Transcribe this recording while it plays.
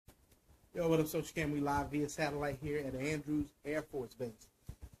Yo, what up, Social Cam? We live via satellite here at Andrews Air Force Base.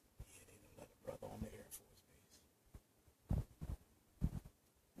 Yeah, they didn't let a brother on the Air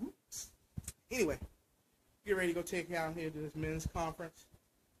Force Base. Anyway, get ready to go take you out here to this men's conference.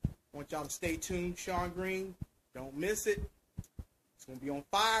 I want y'all to stay tuned. Sean Green, don't miss it. It's going to be on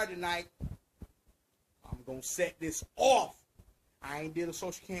fire tonight. I'm going to set this off. I ain't did a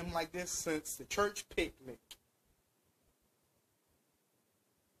Social Cam like this since the church picnic.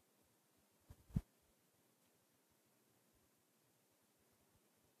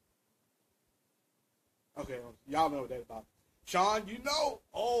 Okay, y'all know what that's about. Sean, you know?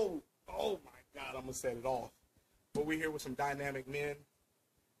 Oh my God, I'm going to set it off. But we're here with some dynamic men.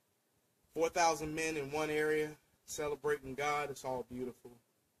 4,000 men in one area, celebrating God. It's all beautiful.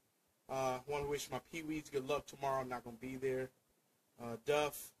 Want to wish my Pee-wees good luck tomorrow. I'm not going to be there.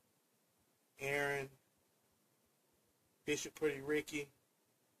 Duff, Aaron, Bishop Pretty Ricky,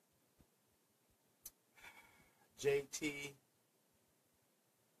 JT,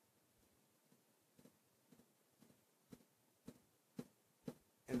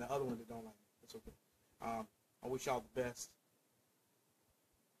 and the other one that don't like me. It's okay. I wish y'all the best.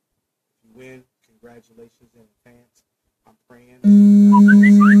 If you win, congratulations in advance. I'm praying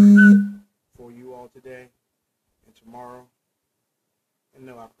for you all today and tomorrow. And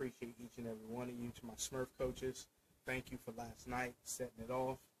no, I appreciate each and every one of you. To my Smurf coaches, thank you for last night, setting it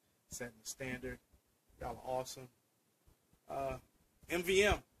off, setting the standard. Y'all are awesome.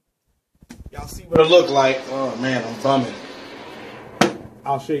 MVM, y'all see what it look like. Oh man, I'm bumming.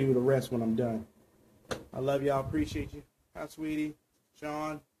 I'll show you the rest when I'm done. I love y'all. Appreciate you. Hi, sweetie.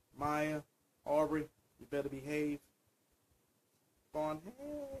 Sean, Maya, Aubrey, you better behave. Vaughn, hey.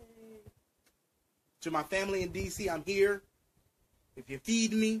 To my family in D.C., I'm here. If you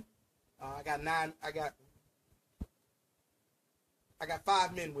feed me, I got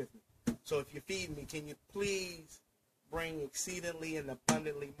 5 men with me. So if you feed me, can you please bring exceedingly and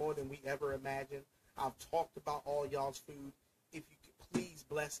abundantly more than we ever imagined? I've talked about all y'all's food. If you could please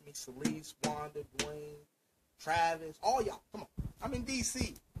bless me, Celise, Wanda, Dwayne, Travis, all y'all. Come on. I'm in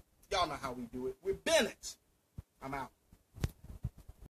D.C. Y'all know how we do it. We're Bennett. I'm out.